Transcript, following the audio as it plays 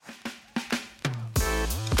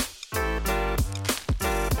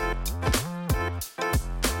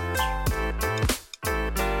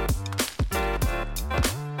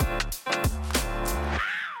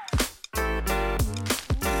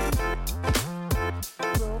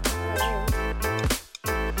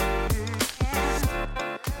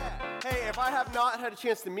not had a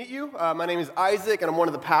chance to meet you, my name is Isaac, and I'm one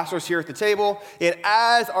of the pastors here at the table. And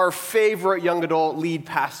as our favorite young adult lead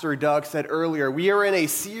pastor, Doug, said earlier, we are in a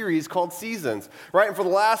series called Seasons, right? And for the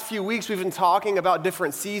last few weeks, we've been talking about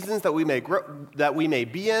different seasons that we may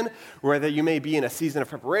be in, whether you may be in a season of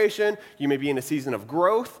preparation, you may be in a season of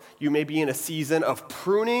growth, you may be in a season of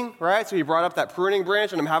pruning, right? So he brought up that pruning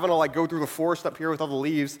branch, and I'm having to go through the forest up here with all the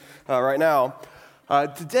leaves right now.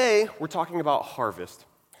 Today, we're talking about harvest.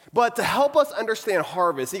 But to help us understand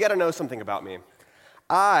harvest, you got to know something about me.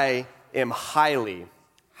 I am highly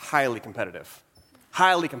competitive.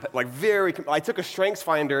 I took a Strengths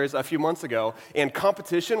Finders a few months ago, and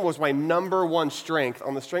competition was my number one strength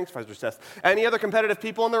on the Strengths Finders test. Any other competitive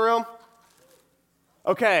people in the room?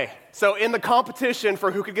 Okay, so in the competition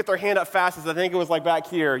for who could get their hand up fastest, I think it was back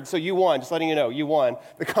here. So you won, just letting you know, you won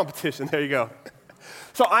the competition. There you go.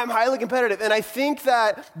 So I'm highly competitive, and I think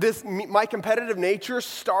that my competitive nature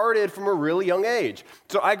started from a really young age.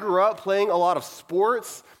 So I grew up playing a lot of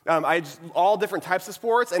sports, all different types of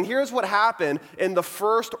sports, and here's what happened in the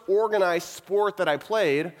first organized sport that I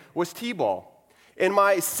played was t-ball. And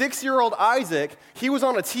my 6-year-old Isaac, he was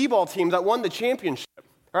on a t-ball team that won the championship.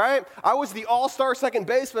 Right? I was the all-star second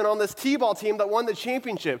baseman on this t-ball team that won the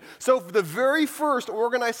championship. So the very first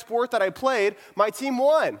organized sport that I played, my team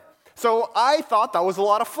won. So I thought that was a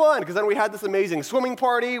lot of fun because then we had this amazing swimming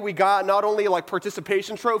party. We got not only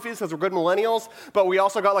participation trophies because we're good millennials, but we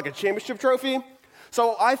also got a championship trophy.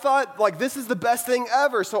 So I thought this is the best thing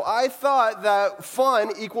ever. So I thought that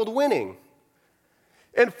fun equaled winning.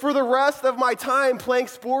 And for the rest of my time playing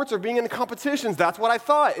sports or being in competitions, that's what I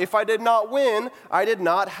thought. If I did not win, I did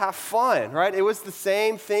not have fun, right? It was the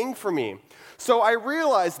same thing for me. So I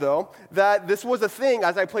realized, though, that this was a thing.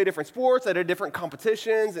 As I played different sports, I did different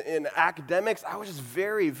competitions in academics. I was just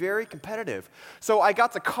very, very competitive. So I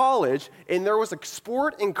got to college, and there was a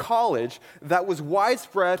sport in college that was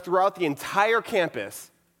widespread throughout the entire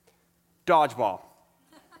campus: dodgeball.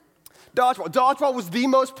 Dodgeball was the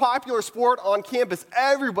most popular sport on campus.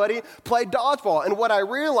 Everybody played dodgeball. And what I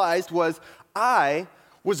realized was I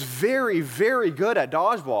was very, very good at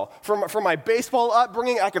dodgeball. From my baseball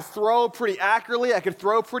upbringing, I could throw pretty accurately, I could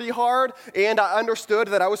throw pretty hard, and I understood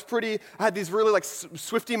that I had these really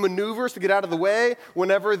swifty maneuvers to get out of the way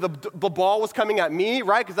whenever the ball was coming at me,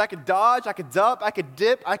 right? Because I could dodge, I could duck, I could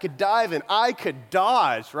dip, I could dive, and I could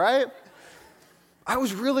dodge, right? I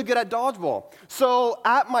was really good at dodgeball. So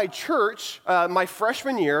at my church, my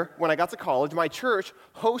freshman year, when I got to college, my church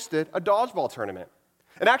hosted a dodgeball tournament.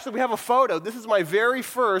 And actually, we have a photo. This is my very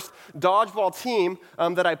first dodgeball team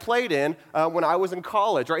that I played in when I was in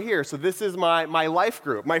college, right here. So this is my life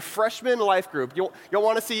group, my freshman life group. You'll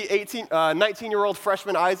want to see 19-year-old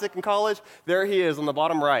freshman Isaac in college? There he is on the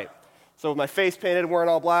bottom right. So with my face painted, wearing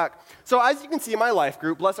all black. So as you can see, my life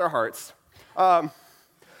group, bless our hearts,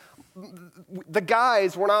 the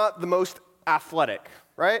guys were not the most athletic,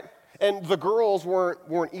 right? And the girls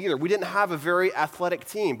weren't either. We didn't have a very athletic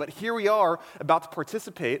team. But here we are about to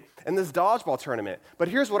participate in this dodgeball tournament. But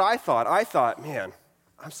here's what I thought. I thought, man,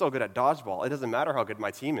 I'm so good at dodgeball. It doesn't matter how good my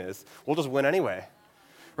team is. We'll just win anyway,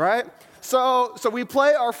 right? So we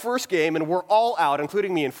play our first game, and we're all out,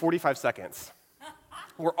 including me, in 45 seconds.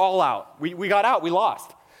 We're all out. We got out. We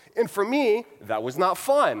lost. And for me, that was not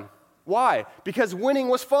fun. Why? Because winning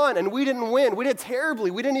was fun, and we didn't win. We did terribly.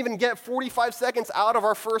 We didn't even get 45 seconds out of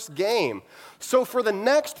our first game. So for the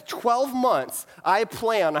next 12 months, I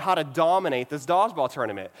plan on how to dominate this dodgeball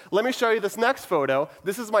tournament. Let me show you this next photo.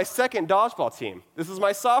 This is my second dodgeball team. This is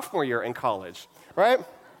my sophomore year in college, right?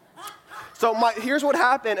 So here's what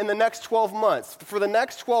happened in the next 12 months. For the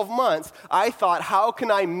next 12 months, I thought, how can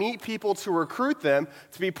I meet people to recruit them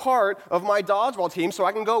to be part of my dodgeball team so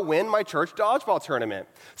I can go win my church dodgeball tournament?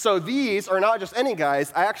 So these are not just any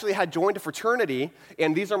guys. I actually had joined a fraternity,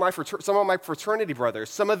 and these are some of my fraternity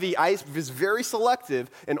brothers. I was very selective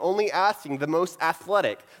in only asking the most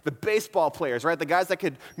athletic, the baseball players, right? The guys that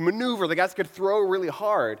could maneuver, the guys that could throw really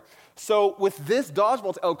hard. So with this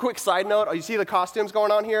dodgeball, quick side note, you see the costumes going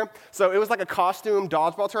on here? So it was like a costume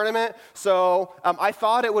dodgeball tournament. So I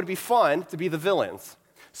thought it would be fun to be the villains.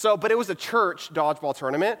 But it was a church dodgeball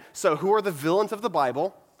tournament. So who are the villains of the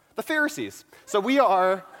Bible? The Pharisees. So we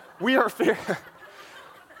are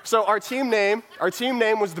So our team name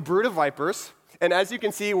was the Brood of Vipers. And as you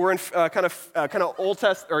can see, we're in kind of Old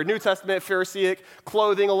Testament or New Testament Pharisaic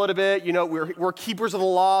clothing a little bit. You know, we're keepers of the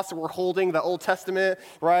law, so we're holding the Old Testament,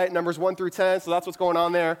 right? Numbers 1 through 10. So that's what's going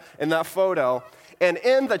on there in that photo. And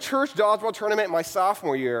in the church dodgeball tournament my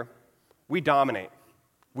sophomore year, we dominate.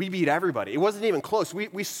 We beat everybody. It wasn't even close.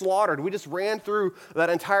 We slaughtered. We just ran through that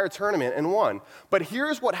entire tournament and won. But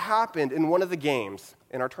here's what happened in one of the games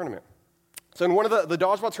in our tournament. So in one of the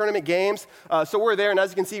dodgeball tournament games, so we're there, and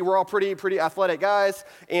as you can see, we're all pretty athletic guys,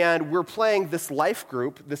 and we're playing this life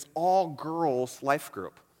group, this all-girls life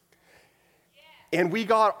group. And we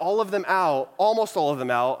got all of them out, almost all of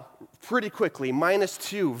them out, pretty quickly, minus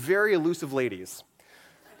 2 very elusive ladies.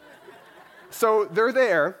 So they're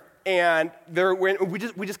there, and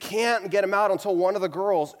we just can't get them out until one of the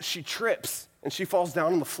girls, she trips, and she falls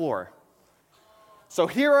down on the floor. So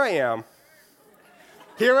here I am,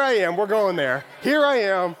 we're going there. Here I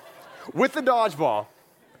am with the dodgeball,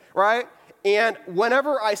 right? And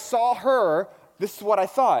whenever I saw her, this is what I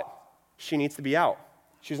thought. She needs to be out.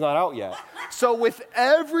 She's not out yet. So with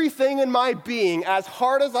everything in my being, as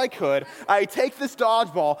hard as I could, I take this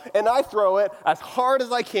dodgeball and I throw it as hard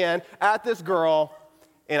as I can at this girl,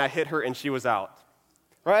 and I hit her and she was out.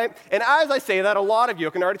 Right? And as I say that, a lot of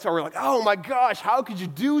you can already tell, we're like, oh my gosh, how could you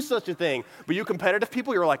do such a thing? But you competitive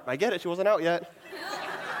people, you're like, I get it, she wasn't out yet.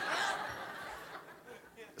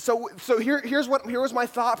 So here was my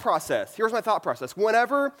thought process. Here's my thought process.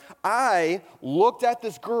 Whenever I looked at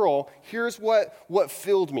this girl, here's what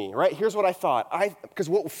filled me, right? Here's what I thought. Because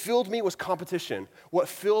what filled me was competition. What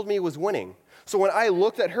filled me was winning. So when I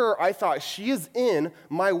looked at her, I thought, she is in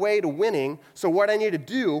my way to winning, so what I need to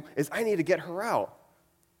do is I need to get her out,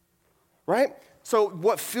 right? So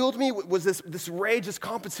what filled me was this rage, this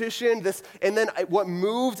competition, and then what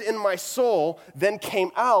moved in my soul then came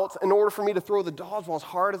out in order for me to throw the dodgeball as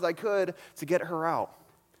hard as I could to get her out.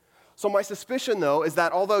 So my suspicion, though, is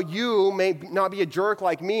that although you may not be a jerk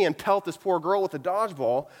like me and pelt this poor girl with a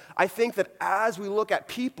dodgeball, I think that as we look at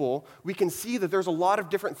people, we can see that there's a lot of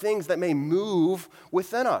different things that may move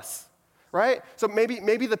within us, right? So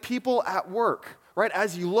maybe the people at work, right?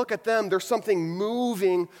 As you look at them, there's something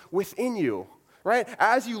moving within you. Right?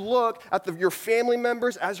 As you look at your family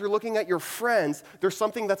members, as you're looking at your friends, there's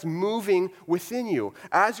something that's moving within you.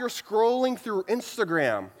 As you're scrolling through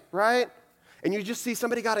Instagram, right? And you just see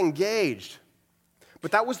somebody got engaged. But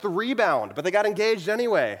that was the rebound, but they got engaged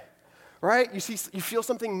anyway. Right? You feel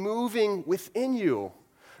something moving within you.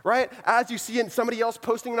 Right? As you see somebody else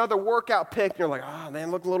posting another workout pic, and you're like, oh, man,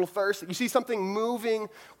 look a little thirsty. You see something moving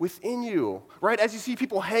within you. Right? As you see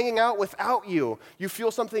people hanging out without you, you feel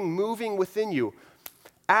something moving within you.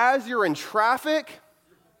 As you're in traffic,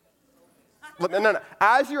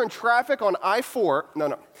 as you're in traffic on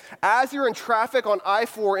I-4, as you're in traffic on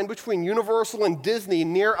I-4 in between Universal and Disney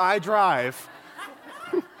near iDrive,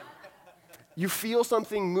 you feel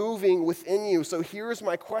something moving within you. So here's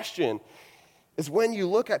my question. Is when you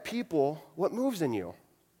look at people, what moves in you?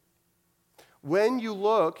 When you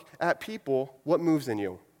look at people, what moves in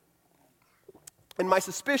you? And my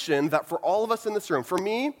suspicion that for all of us in this room, for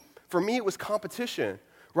me it was competition,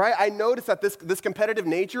 right? I noticed that this competitive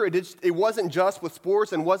nature, it wasn't just with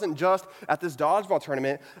sports and wasn't just at this dodgeball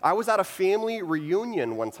tournament. I was at a family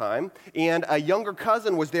reunion one time, and a younger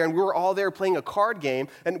cousin was there, and we were all there playing a card game,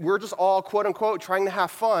 and we're just all, quote unquote, trying to have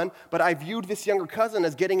fun, but I viewed this younger cousin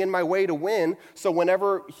as getting in my way to win, so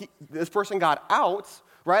whenever this person got out,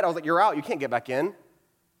 right, I was like, you're out, you can't get back in.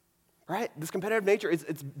 Right? This competitive nature,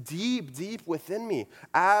 it's deep within me.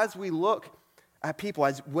 As we look at people,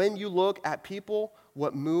 when you look at people,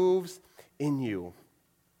 what moves in you,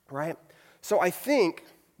 right? So I think,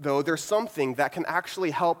 though, there's something that can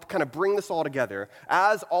actually help kind of bring this all together.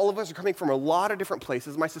 As all of us are coming from a lot of different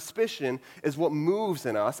places, my suspicion is what moves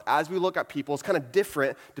in us as we look at people is kind of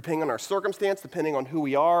different depending on our circumstance, depending on who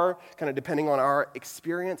we are, kind of depending on our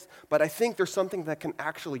experience. But I think there's something that can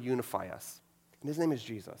actually unify us, and his name is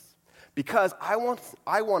Jesus. Because I want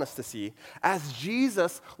us to see, as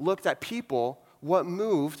Jesus looked at people, what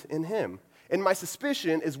moved in him. And my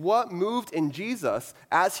suspicion is what moved in Jesus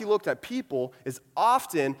as he looked at people is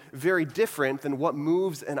often very different than what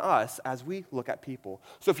moves in us as we look at people.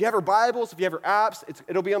 So if you have your Bibles, if you have your apps,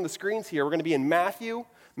 it'll be on the screens here. We're going to be in Matthew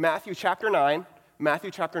chapter 9,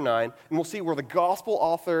 and we'll see where the gospel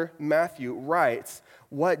author Matthew writes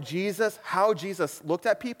how Jesus looked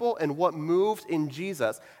at people and what moved in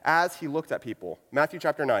Jesus as he looked at people. Matthew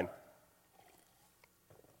chapter 9.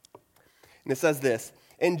 And it says this,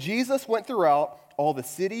 "And Jesus went throughout all the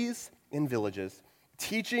cities and villages,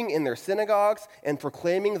 teaching in their synagogues and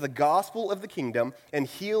proclaiming the gospel of the kingdom and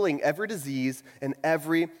healing every disease and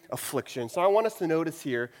every affliction." So I want us to notice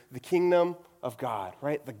here the kingdom of God,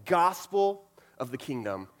 right? The gospel of the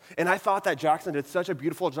kingdom. And I thought that Jackson did such a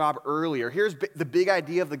beautiful job earlier. Here's the big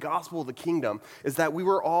idea of the gospel of the kingdom is that we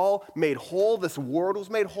were all made whole. This world was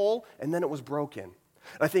made whole, and then it was broken.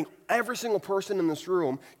 And I think every single person in this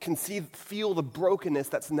room can feel the brokenness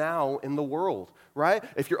that's now in the world, right?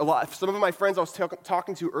 Some of my friends I was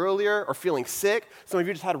talking to earlier are feeling sick. Some of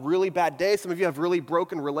you just had a really bad day. Some of you have really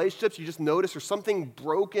broken relationships. You just notice there's something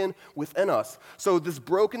broken within us. So this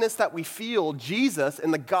brokenness that we feel, Jesus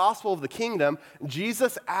in the gospel of the kingdom,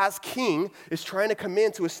 Jesus as king is trying to come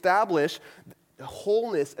in to establish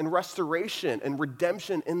wholeness and restoration and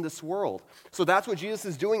redemption in this world. So that's what Jesus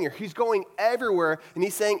is doing here. He's going everywhere, and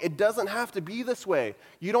he's saying it doesn't have to be this way.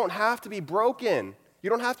 You don't have to be broken. You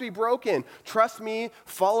don't have to be broken. Trust me,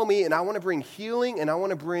 follow me, and I want to bring healing and I want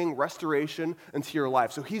to bring restoration into your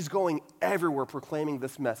life. So he's going everywhere proclaiming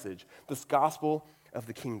this message, this gospel of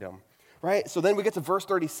the kingdom. Right? So then we get to verse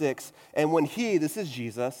 36, and this is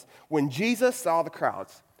Jesus, when Jesus saw the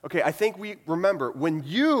crowds. Okay, I think we remember, when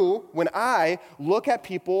I look at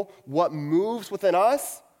people, what moves within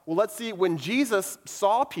us, well, let's see, when Jesus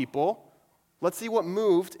saw people, let's see what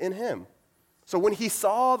moved in him. So when he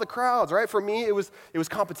saw the crowds, right, for me, it was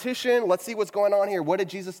competition. Let's see what's going on here. What did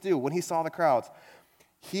Jesus do when he saw the crowds?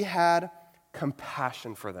 He had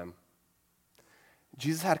compassion for them.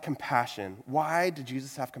 Jesus had compassion. Why did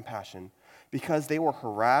Jesus have compassion? Because they were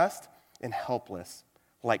harassed and helpless,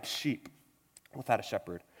 like sheep without a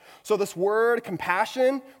shepherd. So this word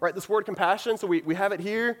compassion, right, so we have it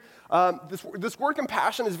here. This word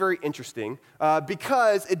compassion is very interesting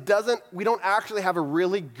because we don't actually have a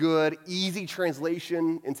really good, easy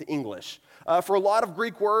translation into English. For a lot of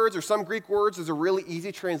Greek words, or some Greek words, there's a really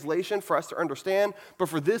easy translation for us to understand. But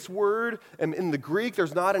for this word, in the Greek,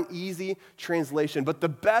 there's not an easy translation. But the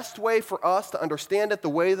best way for us to understand it, the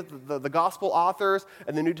way that the gospel authors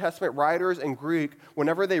and the New Testament writers in Greek,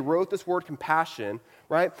 whenever they wrote this word compassion,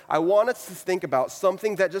 right, I want us to think about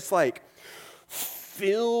something that just like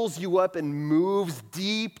fills you up and moves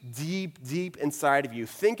deep, deep, deep inside of you.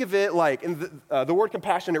 Think of it like, in the word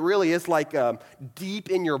compassion, it really is like deep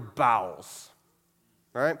in your bowels,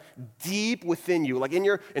 right? Deep within you, like in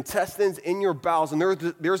your intestines, in your bowels. And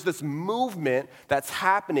there's this movement that's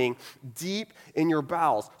happening deep in your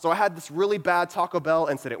bowels. So I had this really bad Taco Bell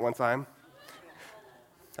incident one time.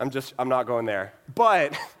 I'm not going there.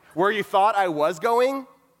 But where you thought I was going,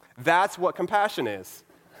 that's what compassion is.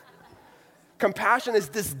 Compassion is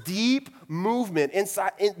this deep movement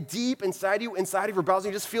deep inside you, inside of your bowels.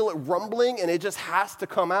 You just feel it rumbling, and it just has to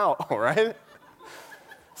come out, all right?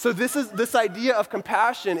 So this idea of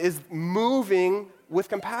compassion is moving with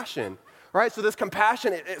compassion, right? So this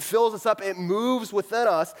compassion, it fills us up, it moves within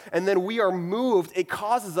us, and then we are moved. It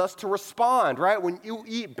causes us to respond, right? When you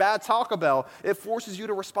eat bad Taco Bell, it forces you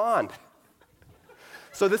to respond.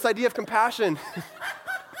 So this idea of compassion...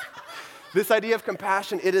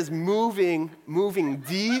 it is moving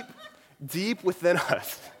deep, deep within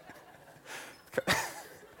us.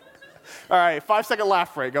 All right, 5-second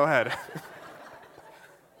laugh break, go ahead.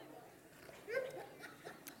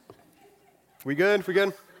 We good?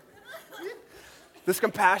 This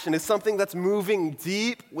compassion is something that's moving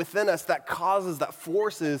deep within us that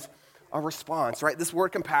forces a response, right? This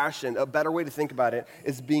word compassion, a better way to think about it,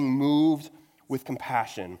 is being moved with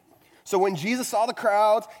compassion. So when Jesus saw the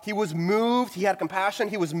crowds, he was moved, he had compassion,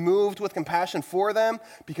 he was moved with compassion for them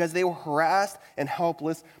because they were harassed and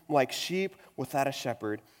helpless like sheep without a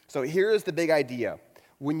shepherd. So here's the big idea.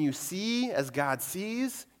 When you see as God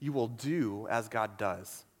sees, you will do as God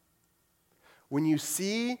does. When you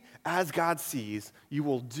see as God sees, you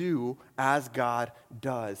will do as God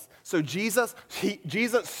does. So Jesus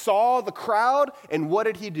saw the crowd, and what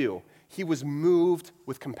did he do? He was moved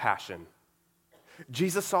with compassion.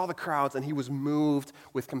 Jesus saw the crowds and he was moved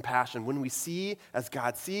with compassion. When we see as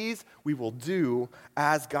God sees, we will do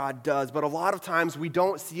as God does. But a lot of times we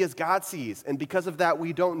don't see as God sees. And because of that,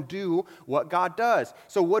 we don't do what God does.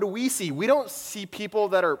 So what do we see? We don't see people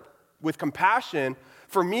that are with compassion.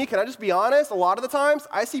 For me, can I just be honest? A lot of the times,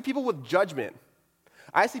 I see people with judgment.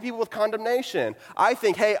 I see people with condemnation. I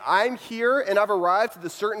think, hey, I'm here and I've arrived at a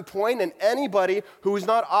certain point, and anybody who is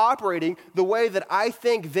not operating the way that I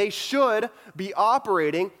think they should be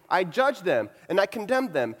operating, I judge them and I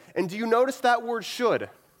condemn them. And do you notice that word should?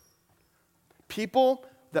 People,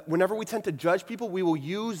 that whenever we tend to judge people, we will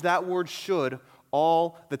use that word should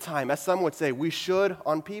all the time. As some would say, we should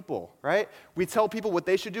on people, right? We tell people what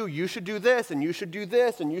they should do. You should do this, and you should do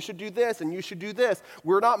this, and you should do this, and you should do this.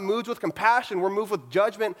 We're not moved with compassion. We're moved with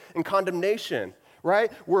judgment and condemnation,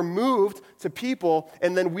 right? We're moved to people,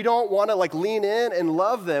 and then we don't want to lean in and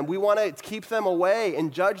love them. We want to keep them away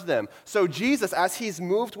and judge them. So Jesus, as he's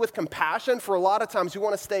moved with compassion, for a lot of times we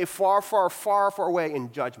want to stay far, far, far, far away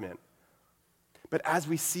in judgment. But as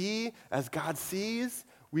we see, as God sees,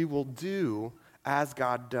 we will do as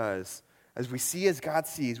God does. As we see as God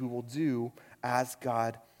sees, we will do as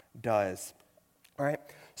God does. All right?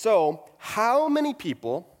 So, how many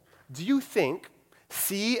people do you think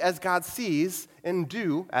see as God sees and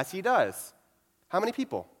do as he does? How many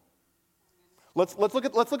people? Let's look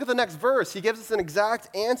at the next verse. He gives us an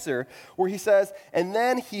exact answer where he says, "And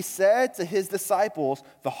then he said to his disciples,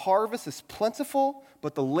 the harvest is plentiful,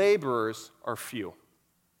 but the laborers are few."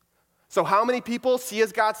 So how many people see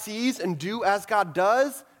as God sees and do as God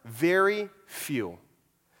does? Very few.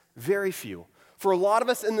 Very few. For a lot of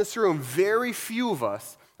us in this room, very few of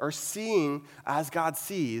us are seeing as God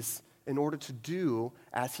sees in order to do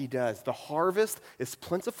as he does. The harvest is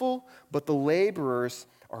plentiful, but the laborers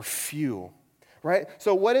are few. Right?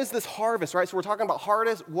 So what is this harvest, right? So we're talking about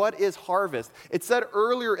harvest. What is harvest? It said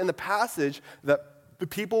earlier in the passage that the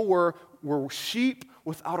people were sheep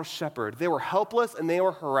without a shepherd. They were helpless and they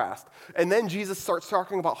were harassed. And then Jesus starts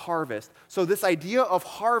talking about harvest. So this idea of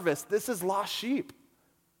harvest, this is lost sheep.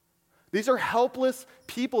 These are helpless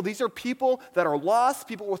people. These are people that are lost,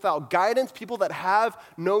 people without guidance, people that have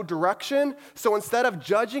no direction. So instead of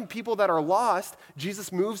judging people that are lost,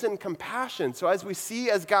 Jesus moves in compassion. So as we see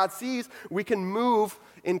as God sees, we can move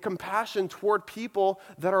in compassion toward people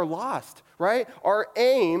that are lost, right? Our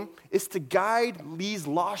aim is to guide these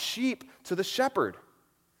lost sheep to the shepherd.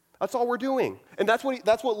 That's all we're doing. And that's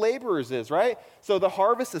what laborers is, right? So the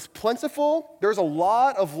harvest is plentiful. There's a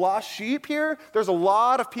lot of lost sheep here. There's a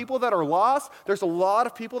lot of people that are lost. There's a lot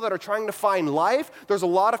of people that are trying to find life. There's a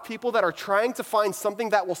lot of people that are trying to find something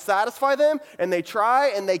that will satisfy them, and they try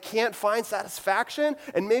and they can't find satisfaction.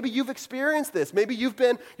 And maybe you've experienced this. Maybe you've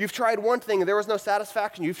tried one thing and there was no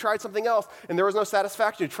satisfaction. You've tried something else and there was no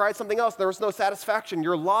satisfaction. You tried something else, there was no satisfaction.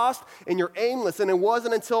 You're lost and you're aimless. And it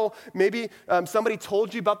wasn't until maybe somebody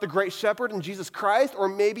told you about the great shepherd and Jesus Christ, or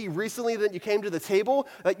maybe recently that you came to the table,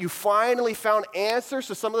 that you finally found answers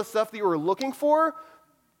to some of the stuff that you were looking for.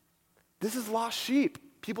 This is lost sheep,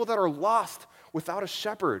 people that are lost without a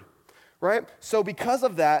shepherd, right? So because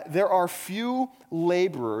of that, there are few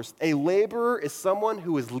laborers. A laborer is someone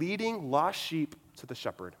who is leading lost sheep to the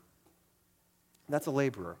shepherd. That's a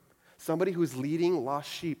laborer, somebody who is leading lost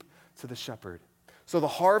sheep to the shepherd. So the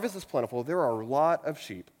harvest is plentiful. There are a lot of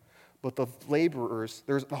sheep. But the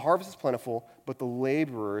harvest is plentiful, but the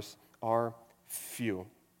laborers are few.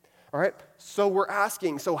 All right, so we're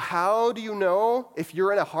asking, so how do you know if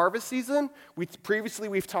you're in a harvest season? Previously,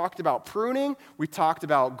 we've talked about pruning, we've talked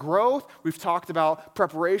about growth, we've talked about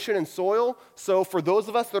preparation and soil. So for those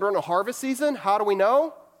of us that are in a harvest season, how do we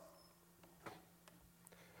know?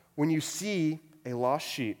 When you see a lost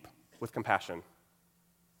sheep with compassion.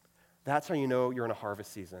 That's how you know you're in a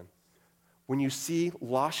harvest season. When you see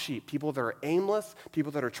lost sheep, people that are aimless,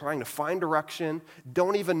 people that are trying to find direction,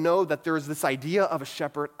 don't even know that there's this idea of a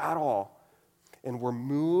shepherd at all. And we're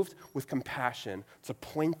moved with compassion to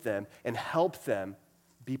point them and help them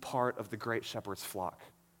be part of the great shepherd's flock,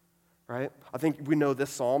 right? I think we know this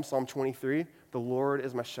Psalm 23, "The Lord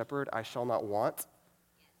is my shepherd, I shall not want."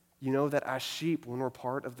 You know that as sheep, when we're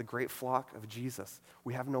part of the great flock of Jesus,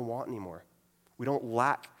 we have no want anymore. We don't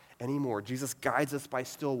lack anymore. Jesus guides us by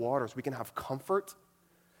still waters. We can have comfort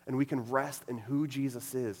and we can rest in who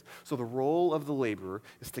Jesus is. So the role of the laborer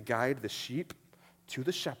is to guide the sheep to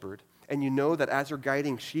the shepherd. And you know that as you're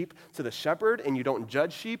guiding sheep to the shepherd and you don't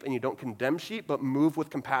judge sheep and you don't condemn sheep, but move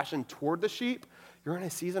with compassion toward the sheep, you're in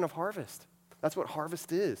a season of harvest. That's what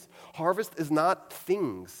harvest is. Harvest is not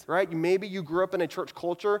things, right? Maybe you grew up in a church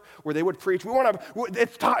culture where they would preach,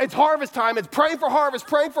 it's harvest time, it's praying for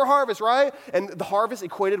harvest, right? And the harvest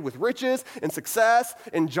equated with riches and success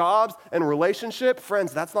and jobs and relationship.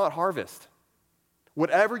 Friends, that's not harvest.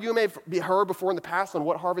 Whatever you may have heard before in the past on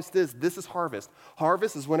what harvest is, this is harvest.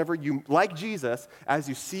 Harvest is whenever you, like Jesus, as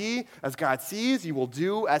you see, as God sees, you will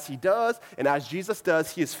do as he does. And as Jesus does,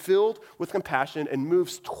 he is filled with compassion and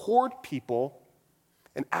moves toward people.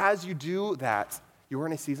 And as you do that, you are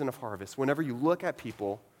in a season of harvest. Whenever you look at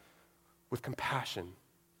people with compassion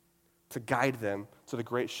to guide them to the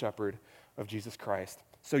great shepherd of Jesus Christ.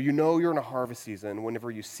 So you know you're in a harvest season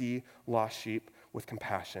whenever you see lost sheep with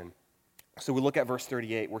compassion. So we look at verse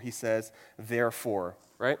 38 where he says, therefore,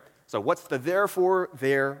 right? So what's the therefore,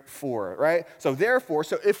 right? So therefore,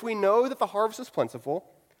 so if we know that the harvest is plentiful,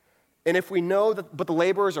 and if we know that, but the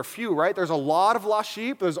laborers are few, right? There's a lot of lost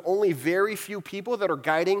sheep. There's only very few people that are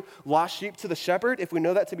guiding lost sheep to the shepherd. If we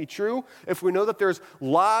know that to be true, if we know that there's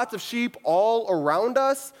lots of sheep all around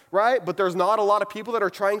us, right? But there's not a lot of people that are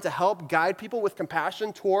trying to help guide people with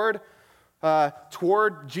compassion toward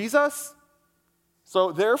Jesus.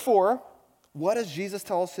 So therefore, what does Jesus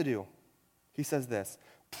tell us to do? He says this,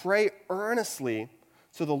 pray earnestly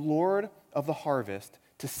to the Lord of the harvest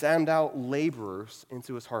to send out laborers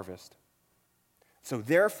into his harvest. So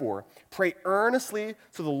therefore, pray earnestly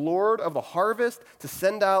to the Lord of the harvest to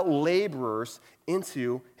send out laborers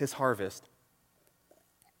into his harvest.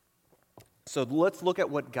 So let's look at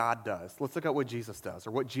what God does. Let's look at what Jesus does,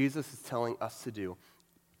 or what Jesus is telling us to do.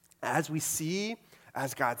 As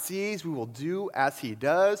God sees, we will do as he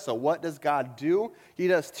does. So what does God do? He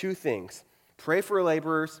does two things. Pray for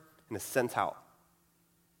laborers and is sent out.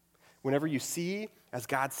 Whenever you see, as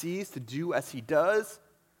God sees, to do as he does,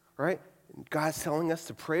 right? God's telling us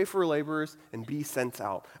to pray for laborers and be sent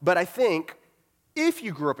out. But I think if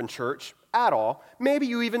you grew up in church at all, maybe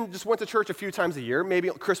you even just went to church a few times a year, maybe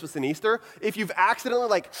Christmas and Easter, if you've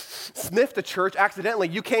accidentally sniffed a church accidentally,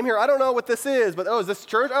 you came here, I don't know what this is, but is this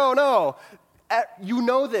church? Oh no. You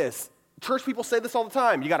know this. Church people say this all the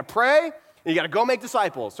time. You got to pray and you got to go make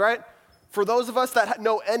disciples, right? For those of us that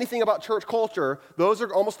know anything about church culture, those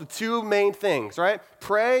are almost the two main things, right?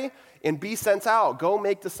 Pray and be sent out. Go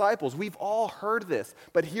make disciples. We've all heard this.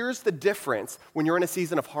 But here's the difference when you're in a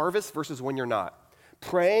season of harvest versus when you're not.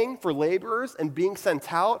 Praying for laborers and being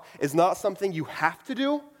sent out is not something you have to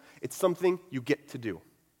do. It's something you get to do.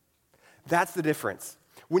 That's the difference.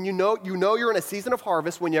 When you know you're in a season of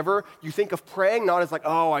harvest, whenever you think of praying, not as like,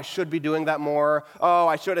 oh, I should be doing that more. Oh,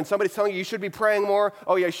 I should. And somebody's telling you should be praying more.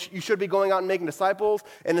 Oh, yeah, you should be going out and making disciples.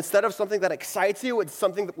 And instead of something that excites you, it's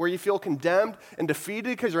something where you feel condemned and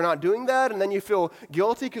defeated because you're not doing that. And then you feel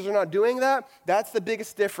guilty because you're not doing that. That's the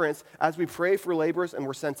biggest difference as we pray for laborers and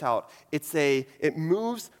we're sent out. It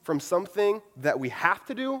moves from something that we have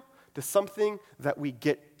to do to something that we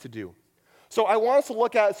get to do. So I want us to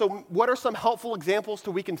look at, what are some helpful examples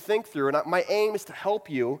that we can think through? And my aim is to help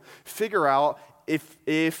you figure out if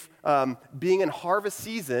being in harvest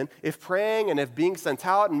season, if praying and if being sent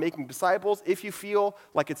out and making disciples, if you feel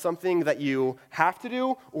like it's something that you have to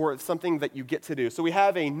do or it's something that you get to do. So we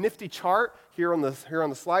have a nifty chart here on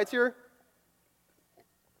the slides here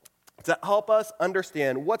to help us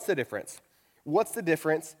understand what's the difference. What's the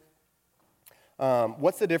difference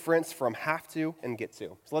from have to and get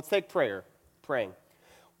to? So let's take praying.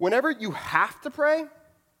 Whenever you have to pray,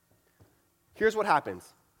 here's what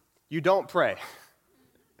happens. You don't pray.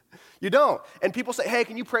 You don't. And people say, hey,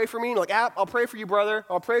 can you pray for me? And like, I'll pray for you, brother.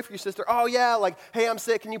 I'll pray for you, sister. Oh, yeah, hey, I'm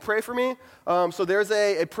sick. Can you pray for me? So there's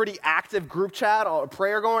a pretty active group chat, a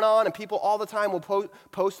prayer going on, and people all the time will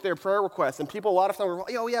post their prayer requests. And people a lot of times will,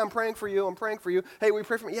 oh, yeah, I'm praying for you. I'm praying for you. Hey, will you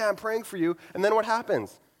pray for me? Yeah, I'm praying for you. And then what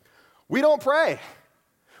happens? We don't pray.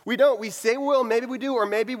 We don't. We say we will, maybe we do, or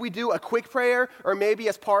maybe we do a quick prayer, or maybe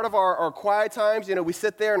as part of our quiet times, we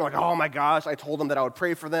sit there and we're like, oh my gosh, I told them that I would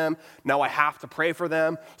pray for them. Now I have to pray for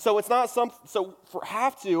them. So it's not so for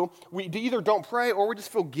have to, we either don't pray or we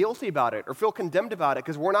just feel guilty about it or feel condemned about it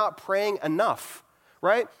because we're not praying enough,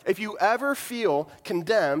 right? If you ever feel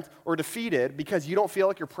condemned or defeated because you don't feel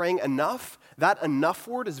like you're praying enough, that enough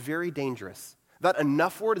word is very dangerous. That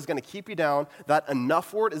enough word is going to keep you down. That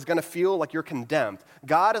enough word is going to feel like you're condemned.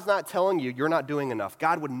 God is not telling you you're not doing enough.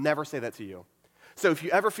 God would never say that to you. So if you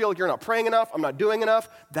ever feel like you're not praying enough, I'm not doing enough,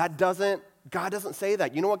 God doesn't say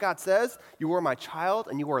that. You know what God says? You are my child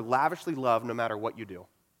and you are lavishly loved no matter what you do.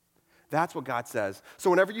 That's what God says. So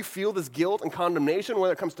whenever you feel this guilt and condemnation, when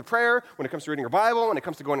it comes to prayer, when it comes to reading your Bible, when it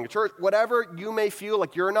comes to going to church, whatever you may feel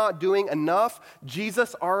like you're not doing enough,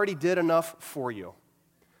 Jesus already did enough for you.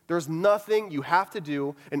 There's nothing you have to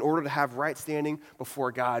do in order to have right standing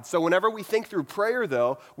before God. So whenever we think through prayer,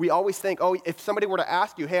 though, we always think, if somebody were to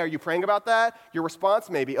ask you, hey, are you praying about that? Your response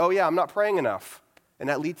may be, oh, yeah, I'm not praying enough. And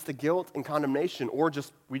that leads to guilt and condemnation, or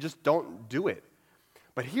we just don't do it.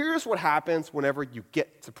 But here's what happens whenever you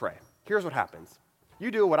get to pray. Here's what happens.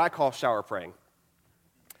 You do what I call shower praying.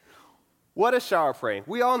 What is shower praying?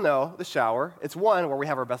 We all know the shower. It's one where we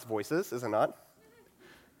have our best voices, is it not?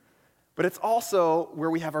 But it's also where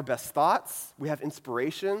we have our best thoughts, we have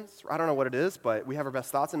inspirations. I don't know what it is, but we have our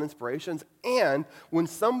best thoughts and inspirations. And when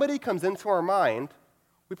somebody comes into our mind,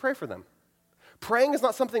 we pray for them. Praying is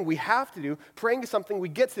not something we have to do. Praying is something we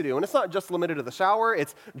get to do. And it's not just limited to the shower.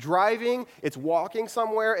 It's driving. It's walking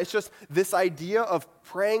somewhere. It's just this idea of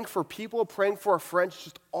praying for people, praying for our friends,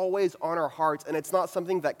 just always on our hearts. And it's not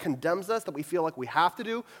something that condemns us, that we feel like we have to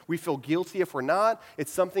do. We feel guilty if we're not.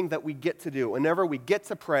 It's something that we get to do. Whenever we get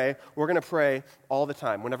to pray, we're going to pray all the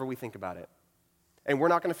time, whenever we think about it. And we're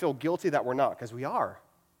not going to feel guilty that we're not, because we are,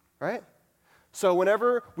 right? So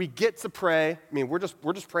whenever we get to pray, we're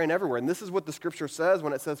just praying everywhere. And this is what the scripture says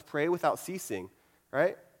when it says pray without ceasing,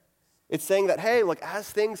 right? It's saying that, hey, look, as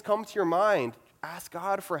things come to your mind, ask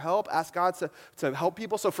God for help, ask God to help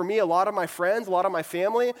people. So for me, a lot of my friends, a lot of my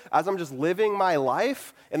family, as I'm just living my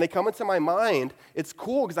life and they come into my mind, it's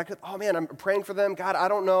cool because I'm praying for them. God, I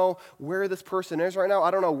don't know where this person is right now. I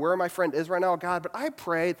don't know where my friend is right now, God, but I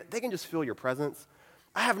pray that they can just feel your presence.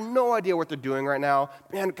 I have no idea what they're doing right now.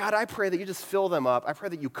 Man, God, I pray that you just fill them up. I pray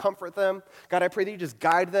that you comfort them. God, I pray that you just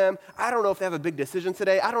guide them. I don't know if they have a big decision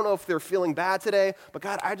today. I don't know if they're feeling bad today. But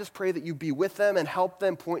God, I just pray that you be with them and help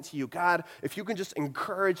them point to you. God, if you can just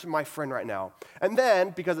encourage my friend right now. And then,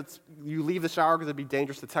 because you leave the shower because it'd be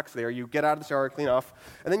dangerous to text there, you get out of the shower, clean off,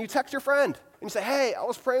 and then you text your friend. And you say, hey, I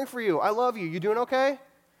was praying for you. I love you. You doing okay?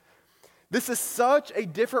 This is such a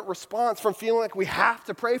different response from feeling like we have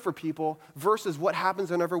to pray for people versus what happens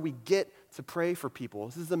whenever we get to pray for people.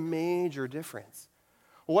 This is a major difference.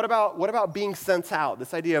 Well, what about being sent out?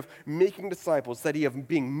 This idea of making disciples, this idea of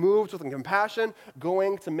being moved with compassion,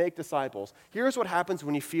 going to make disciples. Here's what happens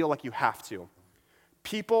when you feel like you have to.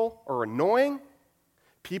 People are annoying.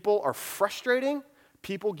 People are frustrating.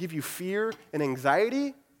 People give you fear and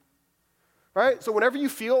anxiety. Right? So whenever you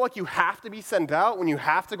feel like you have to be sent out, when you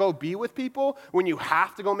have to go be with people, when you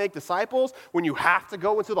have to go make disciples, when you have to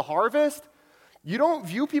go into the harvest, you don't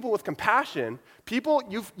view people with compassion.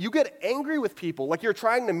 You get angry with people like you're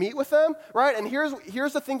trying to meet with them, right? And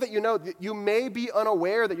here's the thing that you may be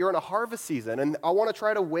unaware that you're in a harvest season, and I want to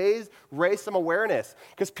try to raise some awareness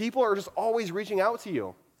because people are just always reaching out to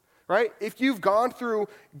you. Right? If you've gone through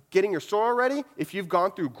getting your soil ready, if you've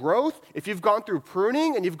gone through growth, if you've gone through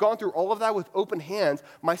pruning, and you've gone through all of that with open hands,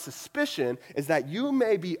 my suspicion is that you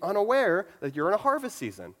may be unaware that you're in a harvest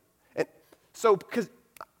season. And so, because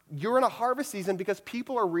you're in a harvest season because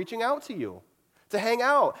people are reaching out to you to hang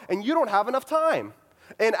out, and you don't have enough time.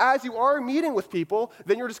 And as you are meeting with people,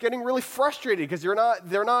 then you're just getting really frustrated because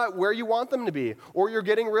they're not where you want them to be. Or you're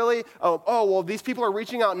getting really, well, these people are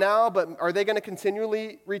reaching out now, but are they going to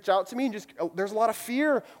continually reach out to me? And there's a lot of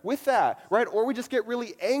fear with that, right? Or we just get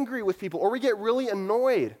really angry with people, or we get really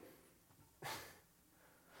annoyed.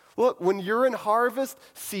 Look, when you're in harvest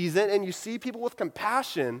season and you see people with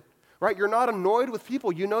compassion, right, you're not annoyed with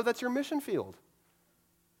people. You know that's your mission field.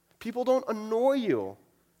 People don't annoy you.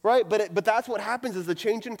 Right? But that's what happens is a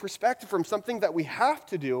change in perspective from something that we have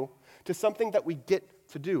to do to something that we get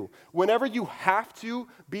to do. Whenever you have to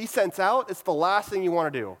be sent out, it's the last thing you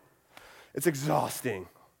want to do. It's exhausting.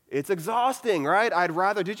 It's exhausting, right?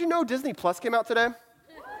 Did you know Disney Plus came out today?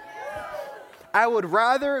 I would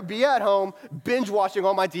rather be at home binge watching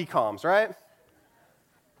all my DComs, right?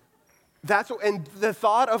 And the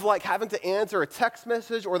thought of like having to answer a text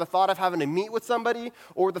message, or the thought of having to meet with somebody,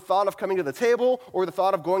 or the thought of coming to the table, or the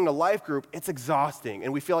thought of going to life group, it's exhausting.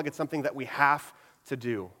 And we feel like it's something that we have to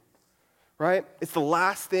do, right? It's the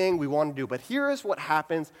last thing we want to do. But here is what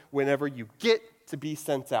happens whenever you get to be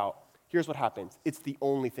sent out. Here's what happens. It's the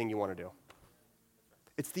only thing you want to do.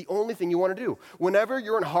 It's the only thing you want to do. Whenever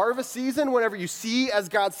you're in harvest season, whenever you see as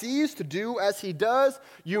God sees, to do as he does,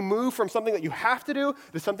 you move from something that you have to do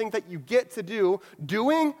to something that you get to do.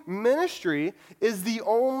 Doing ministry is the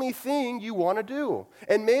only thing you want to do.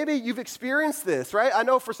 And maybe you've experienced this, right? I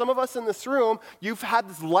know for some of us in this room, you've had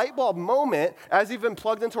this light bulb moment as you've been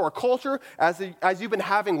plugged into our culture, as you've been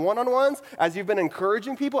having one-on-ones, as you've been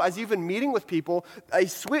encouraging people, as you've been meeting with people. A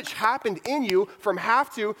switch happened in you from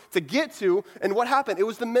have to get to, and what happened? It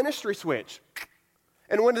was the ministry switch.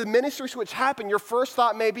 And when the ministry switch happened, your first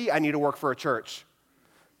thought may be, I need to work for a church.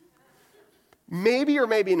 Maybe or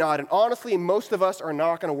maybe not. And honestly, most of us are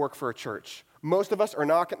not going to work for a church. Most of us are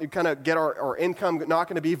not going to kind of get our income, not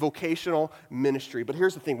going to be vocational ministry. But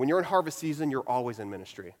here's the thing. When you're in harvest season, you're always in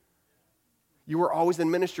ministry. You are always in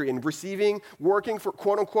ministry. And working for,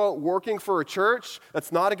 quote unquote, working for a church,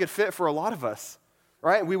 that's not a good fit for a lot of us.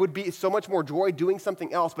 Right? We would be so much more joy doing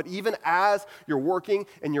something else. But even as you're working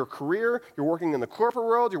in your career, you're working in the corporate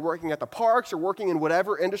world, you're working at the parks, you're working in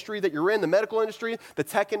whatever industry that you're in, the medical industry, the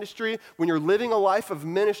tech industry, when you're living a life of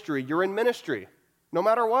ministry, you're in ministry, no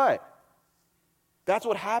matter what. That's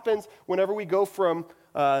what happens whenever we go from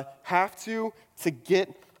have to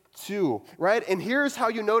get to, right? And here's how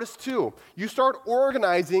you notice too. You start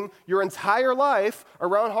organizing your entire life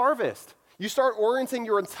around harvest. You start orienting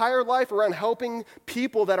your entire life around helping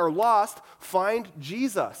people that are lost find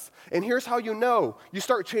Jesus. And here's how you know. You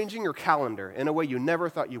start changing your calendar in a way you never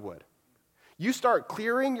thought you would. You start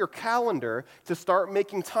clearing your calendar to start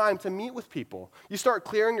making time to meet with people. You start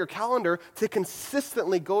clearing your calendar to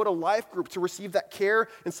consistently go to life group to receive that care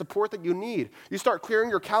and support that you need. You start clearing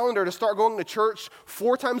your calendar to start going to church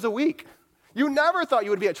 4 times a week. You never thought you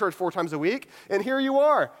would be at church 4 times a week, and here you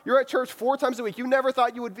are. You're at church 4 times a week. You never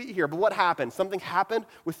thought you would be here, but what happened? Something happened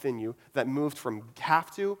within you that moved from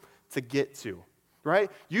have to get to.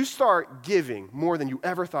 right? You start giving more than you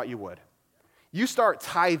ever thought you would. You start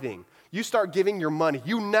tithing. You start giving your money.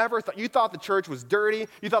 You thought the church was dirty.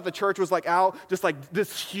 You thought the church was like out, just like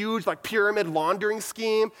this huge like pyramid laundering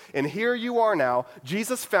scheme. And here you are now.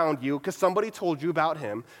 Jesus found you because somebody told you about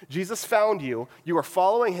him. Jesus found you. You are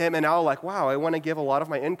following him and now like, wow, I want to give a lot of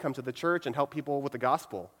my income to the church and help people with the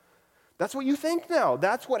gospel. That's what you think now.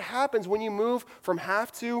 That's what happens when you move from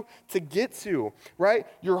have to get to, right?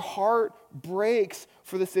 Your heart breaks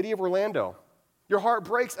for the city of Orlando. Your heart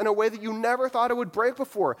breaks in a way that you never thought it would break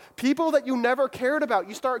before. People that you never cared about,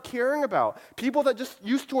 you start caring about. People that just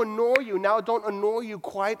used to annoy you now don't annoy you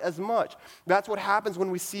quite as much. That's what happens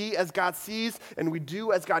when we see as God sees and we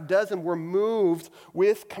do as God does and we're moved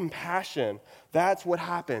with compassion. That's what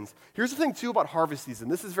happens. Here's the thing, too, about harvest season.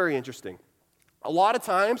 This is very interesting. A lot of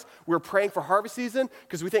times, we're praying for harvest season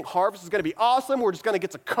because we think harvest is going to be awesome. We're just going to get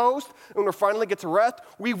to coast, and when we finally get to rest,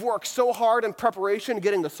 we've worked so hard in preparation,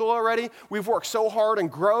 getting the soil ready. We've worked so hard in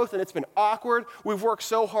growth, and it's been awkward. We've worked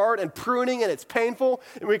so hard in pruning, and it's painful.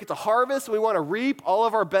 And we get to harvest, and we want to reap all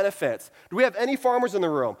of our benefits. Do we have any farmers in the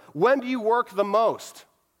room? When do you work the most?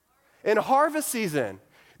 In harvest season.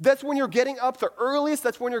 That's when you're getting up the earliest.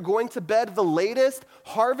 That's when you're going to bed the latest.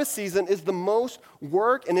 Harvest season is the most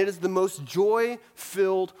work, and it is the most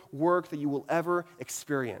joy-filled work that you will ever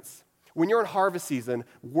experience. When you're in harvest season,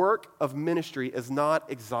 work of ministry is not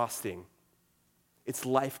exhausting. It's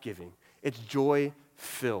life-giving. It's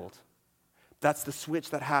joy-filled. That's the switch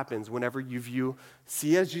that happens whenever you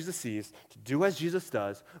see as Jesus sees, to do as Jesus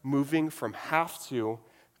does, moving from have to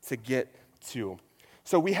get to.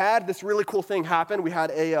 So we had this really cool thing happen. We had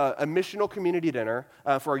a missional community dinner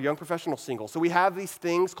for our young professional singles. So we have these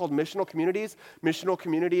things called missional communities. Missional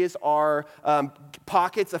communities are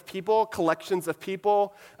pockets of people, collections of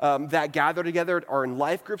people that gather together, are in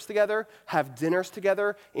life groups together, have dinners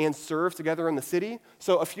together, and serve together in the city.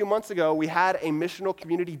 So a few months ago, we had a missional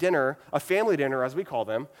community dinner, a family dinner as we call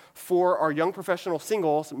them, for our young professional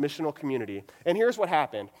singles missional community. And here's what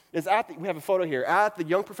happened. We have a photo here. At the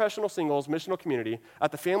young professional singles missional community, at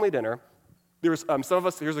the family dinner, there was some of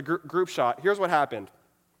us, here's a group shot. Here's what happened.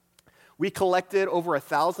 We collected over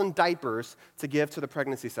 1,000 diapers to give to the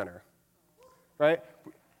pregnancy center, right?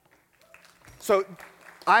 So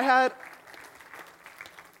I had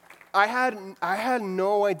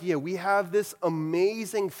no idea. We have this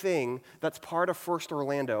amazing thing that's part of First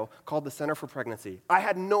Orlando called the Center for Pregnancy. I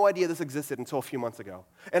had no idea this existed until a few months ago.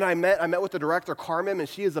 And I met with the director, Carmen, and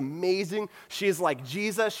she is amazing. She is like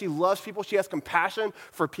Jesus. She loves people. She has compassion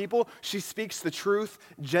for people. She speaks the truth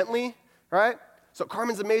gently, right? So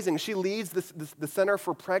Carmen's amazing. She leads the Center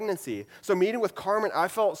for Pregnancy. So meeting with Carmen, I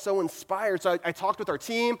felt so inspired. So I talked with our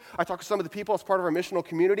team. I talked to some of the people as part of our missional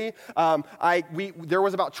community. There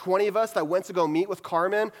was about 20 of us that went to go meet with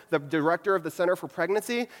Carmen, the director of the Center for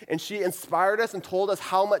Pregnancy, and she inspired us and told us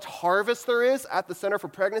how much harvest there is at the Center for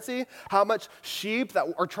Pregnancy, how much sheep that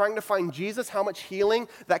are trying to find Jesus, how much healing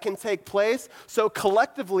that can take place. So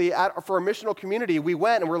collectively, for our missional community, we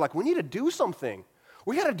went and we're like, we need to do something.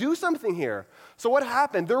 We got to do something here. So what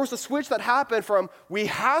happened? There was a switch that happened from we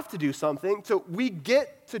have to do something to we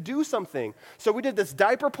get to do something. So we did this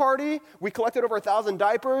diaper party. We collected over 1,000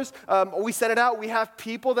 diapers. We sent it out. We have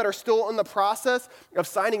people that are still in the process of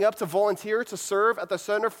signing up to volunteer to serve at the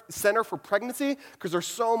Center for Pregnancy because there's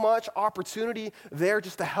so much opportunity there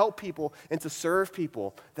just to help people and to serve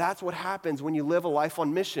people. That's what happens when you live a life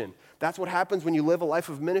on mission. That's what happens when you live a life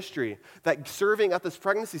of ministry. That serving at this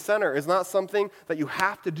pregnancy center is not something that you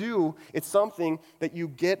have to do. It's something that you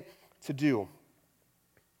get to do.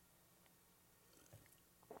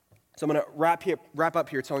 So I'm going to wrap up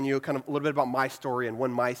here telling you kind of a little bit about my story and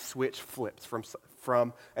when my switch flipped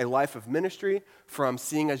from a life of ministry, from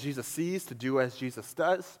seeing as Jesus sees to do as Jesus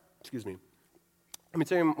does. Excuse me. Let me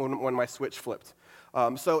tell you when my switch flipped.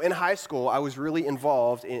 So in high school, I was really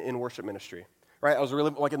involved in worship ministry. Right? I was really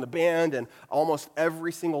like in the band, and almost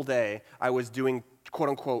every single day I was doing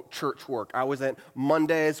quote-unquote church work. I was at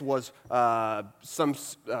Mondays was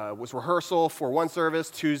rehearsal for one service.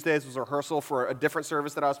 Tuesdays was rehearsal for a different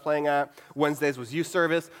service that I was playing at. Wednesdays was youth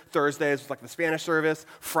service. Thursdays was like the Spanish service.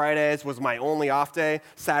 Fridays was my only off day.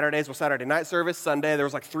 Saturdays was Saturday night service. Sunday there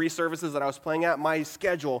was like 3 services that I was playing at. My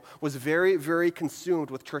schedule was very, very consumed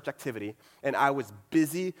with church activity, and I was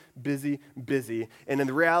busy. And then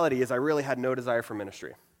the reality is I really had no desire for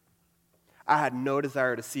ministry. I had no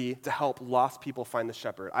desire to help lost people find the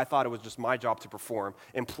shepherd. I thought it was just my job to perform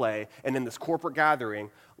and play. And in this corporate gathering,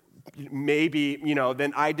 maybe,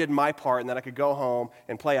 then I did my part, and then I could go home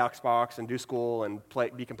and play Xbox and do school and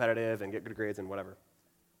be competitive and get good grades and whatever.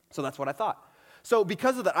 So that's what I thought. So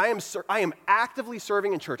because of that, I am actively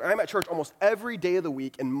serving in church. I am at church almost every day of the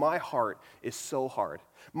week, and my heart is so hard.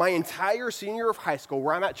 My entire senior year of high school,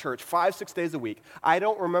 where I'm at church 5-6 days a week, I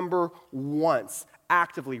don't remember once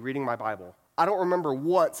actively reading my Bible. I don't remember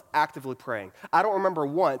once actively praying. I don't remember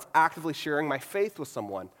once actively sharing my faith with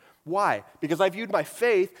someone. Why? Because I viewed my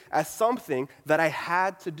faith as something that I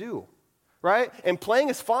had to do, right? And playing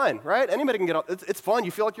is fun, right? Anybody can get up. It's fun.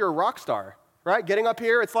 You feel like you're a rock star, right? Getting up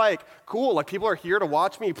here, it's like, cool, like people are here to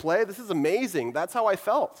watch me play. This is amazing. That's how I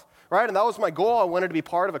felt, right? And that was my goal. I wanted to be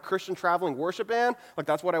part of a Christian traveling worship band. Like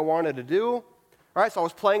that's what I wanted to do, right? So I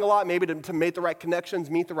was playing a lot, maybe to make the right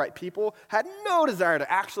connections, meet the right people. Had no desire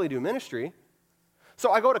to actually do ministry.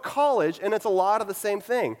 So I go to college, and it's a lot of the same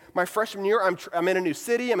thing. My freshman year, I'm in a new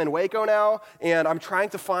city. I'm in Waco now, and I'm trying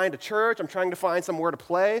to find a church. I'm trying to find somewhere to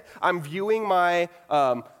play. I'm trying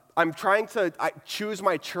to choose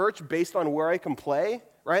my church based on where I can play,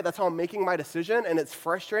 right? That's how I'm making my decision, and it's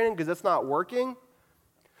frustrating because it's not working.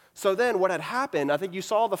 So then what had happened, I think you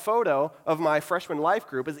saw the photo of my freshman life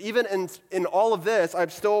group, is even in all of this, I'm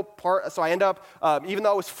still part, so I end up, even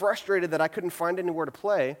though I was frustrated that I couldn't find anywhere to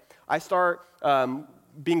play, I start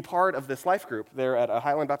being part of this life group there at a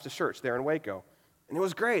Highland Baptist Church there in Waco. And it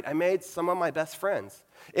was great. I made some of my best friends.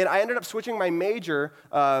 And I ended up switching my major,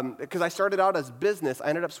 because I started out as business, I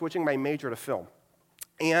ended up switching my major to film.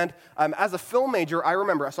 And as a film major, I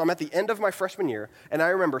remember, so I'm at the end of my freshman year, and I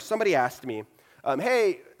remember somebody asked me,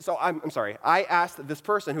 I asked this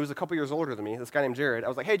person who was a couple years older than me, this guy named Jared, I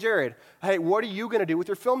was like, hey, Jared, what are you going to do with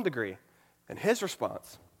your film degree? And his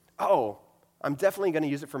response, I'm definitely going to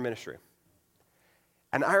use it for ministry.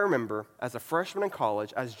 And I remember, as a freshman in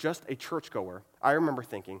college, as just a churchgoer, I remember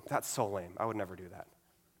thinking, that's so lame. I would never do that.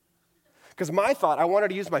 Because my thought, I wanted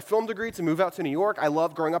to use my film degree to move out to New York.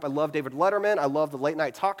 Growing up, I loved David Letterman. I loved the late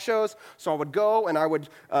night talk shows. So I would go and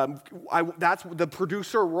that's the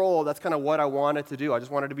producer role. That's kind of what I wanted to do. I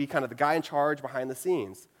just wanted to be kind of the guy in charge behind the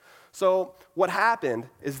scenes. So what happened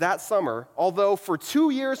is that summer, although for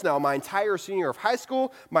 2 years now, my entire senior year of high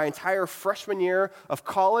school, my entire freshman year of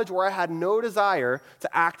college, where I had no desire to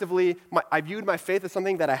I viewed my faith as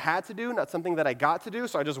something that I had to do, not something that I got to do,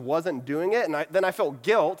 so I just wasn't doing it. And then I felt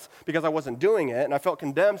guilt because I wasn't doing it, and I felt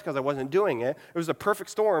condemned because I wasn't doing it. It was a perfect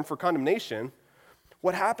storm for condemnation.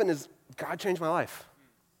 What happened is God changed my life,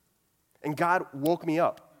 and God woke me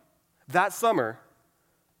up. That summer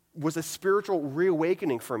was a spiritual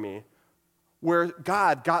reawakening for me, where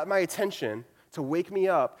God got my attention to wake me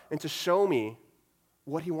up and to show me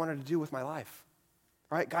what he wanted to do with my life,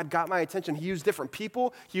 right? God got my attention. He used different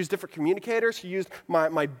people. He used different communicators. He used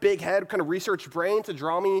my big head kind of research brain to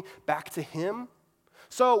draw me back to him.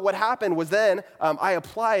 So what happened was then I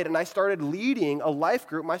applied and I started leading a life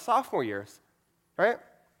group my sophomore years, right?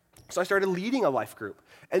 So I started leading a life group.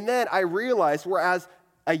 And then I realized, whereas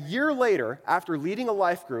a year later, after leading a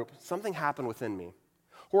life group, something happened within me.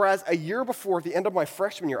 Whereas a year before, at the end of my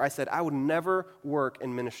freshman year, I said I would never work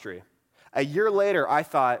in ministry. A year later, I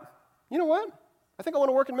thought, you know what? I think I want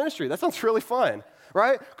to work in ministry. That sounds really fun,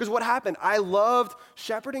 right? Because what happened? I loved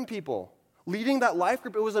shepherding people. Leading that life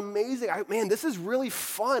group, it was amazing. This is really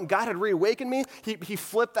fun. God had reawakened me. He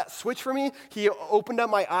flipped that switch for me. He opened up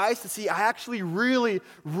my eyes to see I actually really,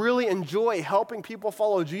 really enjoy helping people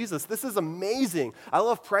follow Jesus. This is amazing. I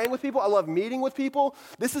love praying with people. I love meeting with people.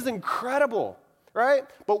 This is incredible, right?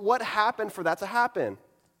 But what happened for that to happen?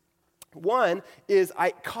 One is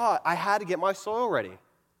I had to get my soil ready.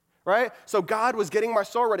 Right? So God was getting my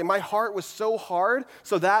soul ready. My heart was so hard.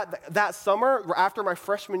 So that summer, after my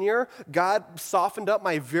freshman year, God softened up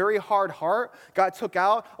my very hard heart. God took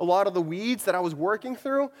out a lot of the weeds that I was working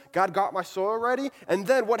through. God got my soil ready. And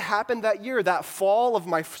then what happened that year, that fall of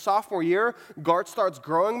my sophomore year, God starts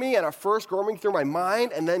growing me, and at first growing through my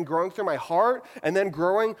mind, and then growing through my heart, and then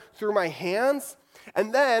growing through my hands.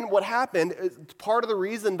 And then what happened, part of the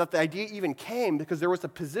reason that the idea even came, because there was a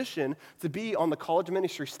position to be on the college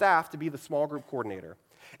ministry staff to be the small group coordinator.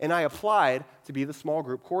 And I applied to be the small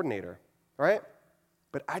group coordinator, right?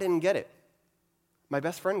 But I didn't get it. My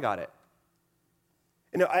best friend got it.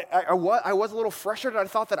 I was a little frustrated. I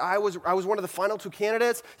thought that I was one of the final two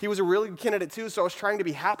candidates. He was a really good candidate too, so I was trying to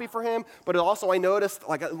be happy for him. But also I noticed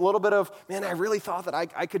like a little bit of, I really thought that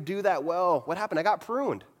I could do that well. What happened? I got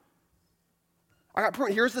pruned.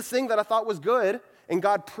 Here's this thing that I thought was good, and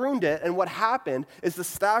God pruned it, and what happened is the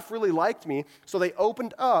staff really liked me, so they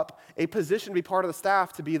opened up a position to be part of the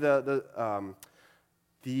staff to be the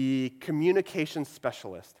communication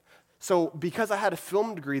specialist. So because I had a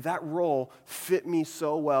film degree, that role fit me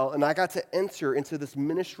so well, and I got to enter into this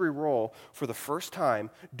ministry role for the first time,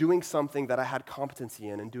 doing something that I had competency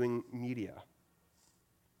in and doing media.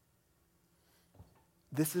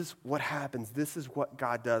 this is what happens. This is what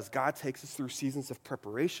God does. God takes us through seasons of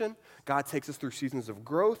preparation. God takes us through seasons of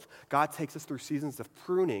growth. God takes us through seasons of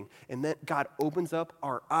pruning. And then God opens up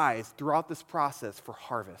our eyes throughout this process for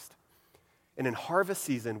harvest. And in harvest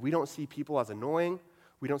season, we don't see people as annoying.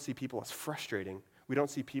 We don't see people as frustrating. We don't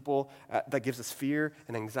see people that gives us fear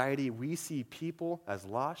and anxiety. We see people as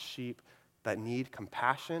lost sheep that need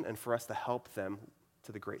compassion and for us to help them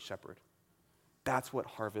to the great shepherd. That's what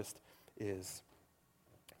harvest is,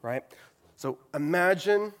 right? So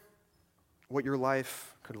imagine what your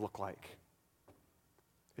life could look like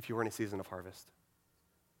if you were in a season of harvest.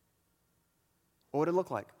 What would it look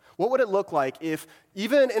like? What would it look like if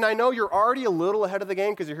and I know you're already a little ahead of the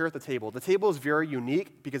game because you're here at the table. The table is very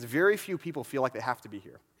unique because very few people feel like they have to be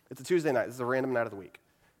here. It's a Tuesday night. This is a random night of the week.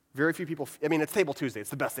 Very few people, it's Table Tuesday. It's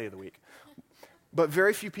the best day of the week. But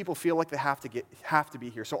very few people feel like they have to be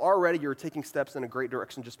here. So already you're taking steps in a great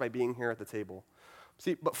direction just by being here at the table.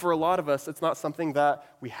 See, but for a lot of us, it's not something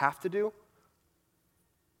that we have to do.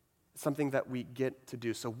 It's something that we get to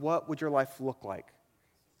do. So what would your life look like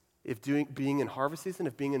if being in harvest season,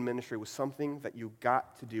 if being in ministry was something that you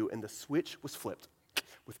got to do and the switch was flipped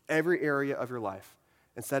with every area of your life?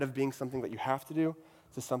 Instead of being something that you have to do,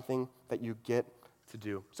 to something that you get to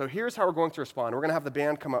do. So here's how we're going to respond. We're going to have the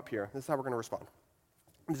band come up here. This is how we're going to respond.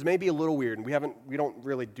 This may be a little weird, and we don't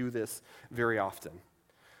really do this very often.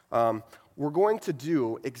 We're going to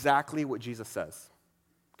do exactly what Jesus says.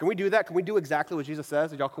 Can we do that? Can we do exactly what Jesus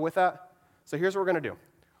says? Are y'all cool with that? So here's what we're going to do.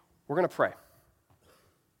 We're going to pray.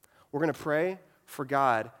 We're going to pray for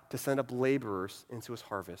God to send up laborers into his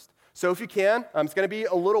harvest. So if you can, it's going to be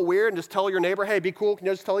a little weird, and just tell your neighbor, hey, be cool. Can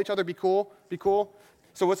you just tell each other, be cool, be cool?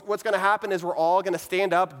 So what's going to happen is we're all going to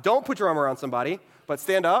stand up. Don't put your arm around somebody, but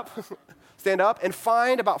stand up. Stand up and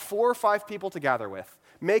find about 4 or 5 people to gather with.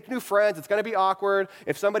 Make new friends. It's going to be awkward.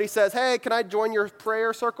 If somebody says, hey, can I join your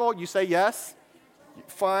prayer circle? You say yes.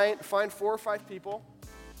 Find 4 or 5 people.